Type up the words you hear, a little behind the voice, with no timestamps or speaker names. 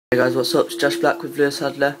Hey guys, what's up? It's Josh Black with Lewis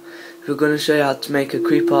Hadler. We're going to show you how to make a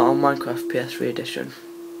creeper on Minecraft PS3 edition.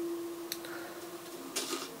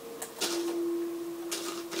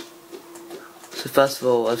 So first of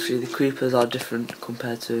all, obviously the creepers are different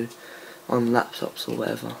compared to on laptops or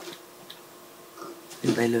whatever.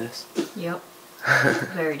 Didn't they, Lewis? Yep.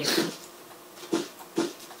 Very different.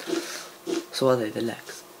 So are they the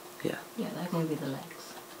legs? Yeah. Yeah, they're going to be the legs.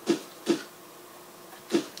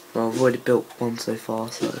 Well, I've already built one so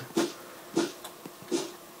far, so...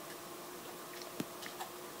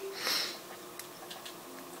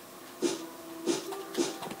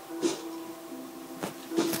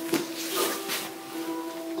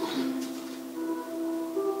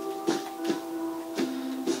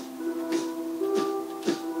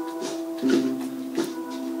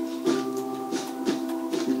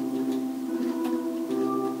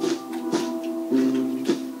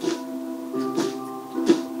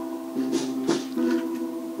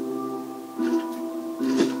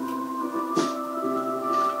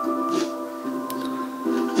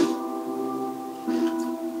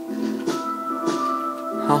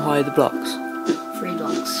 How high are the blocks? 3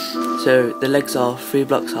 blocks. So the legs are 3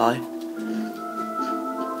 blocks high.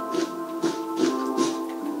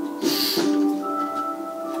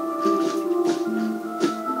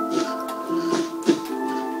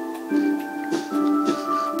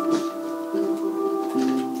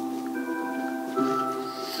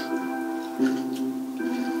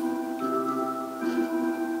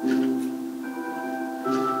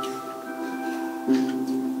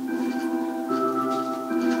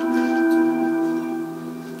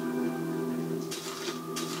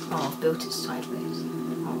 Oh, I've built it sideways.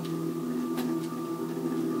 Oh.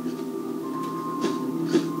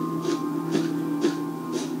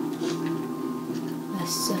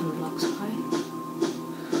 That's 7 blocks high.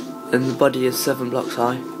 And the body is 7 blocks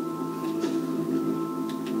high.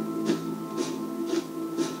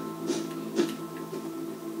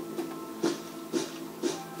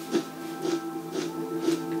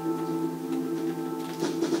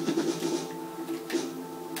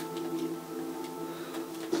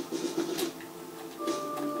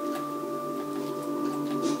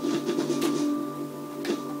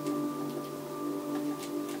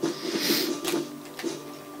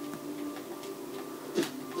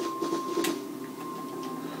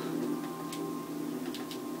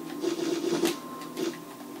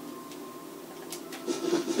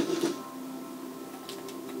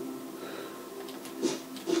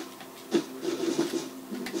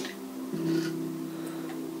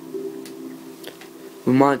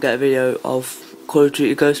 We might get a video of Call of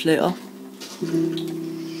Duty Ghost later.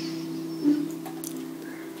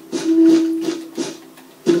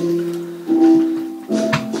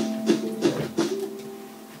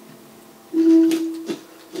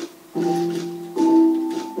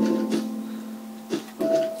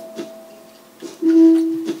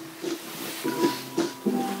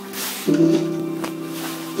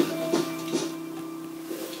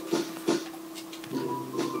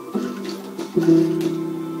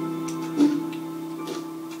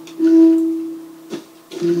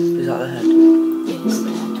 Is that the head? Yeah, it's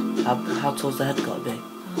the head. How tall's the head got to be?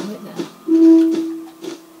 Oh, wait there.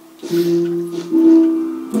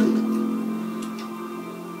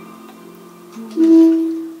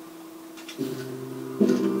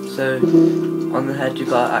 So, on the head you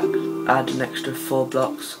got to add an extra 4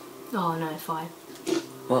 blocks. Oh, no, 5.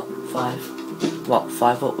 What? 5? What?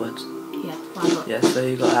 5 upwards? Yeah, 5 up. Yeah, so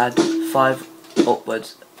you got to add 5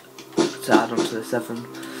 upwards to add on to the 7.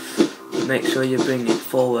 Make sure you bring it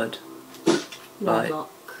forward. 1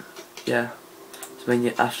 block. Yeah. So when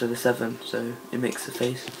you're after the 7, so it makes the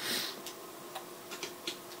face.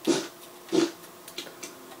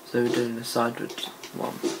 So we're doing the sideways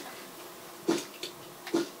one.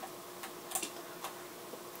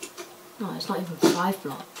 No, it's not even 5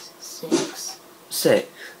 blocks. It's 6. 6?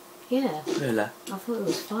 Yeah. Really? I thought it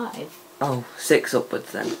was 5. Oh, 6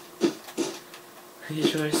 upwards then. Are you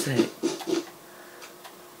sure it's 6?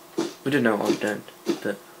 We don't know what I'm doing,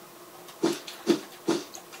 but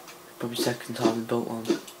probably second time we built one.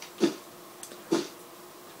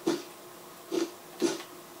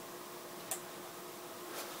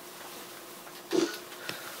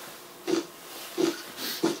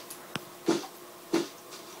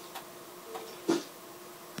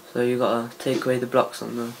 So you gotta take away the blocks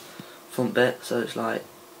on the front bit, so it's like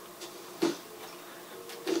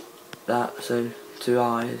that, so 2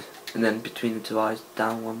 eyes, and then between the 2 eyes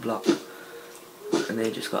down 1 block, and then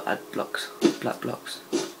you just got to add blocks, black blocks.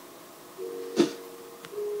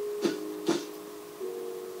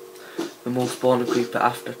 And we'll spawn a creeper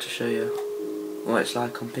after to show you what it's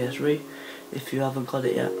like on PS3. if you haven't got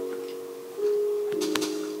it yet.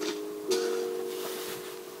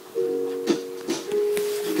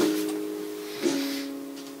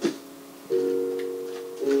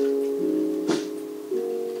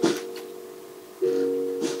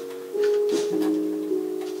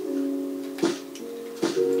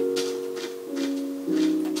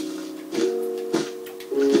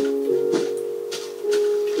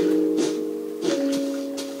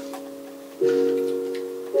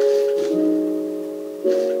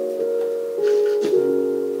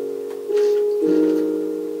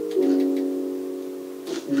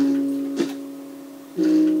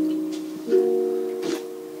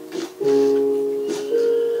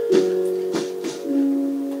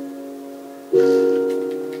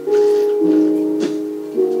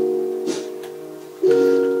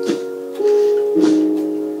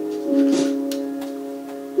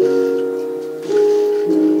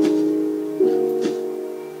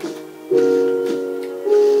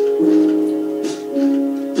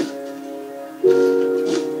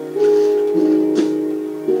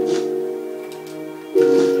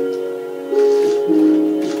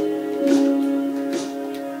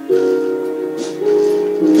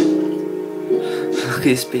 Look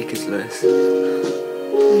at your speakers, Lewis. Yeah, I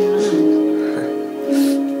know.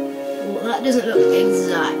 Well, that doesn't look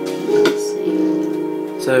exactly the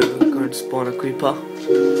same. So we're going to spawn a creeper.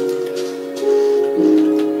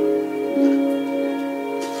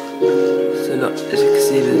 So look, as you can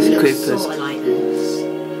see, there's It looks creepers. sort of like this.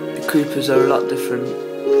 The creepers are a lot different.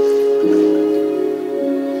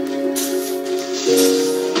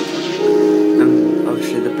 And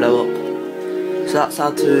obviously they blow up. So that's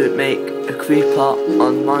how to make a creeper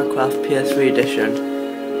on Minecraft PS3 edition.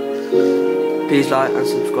 Please like and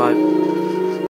subscribe.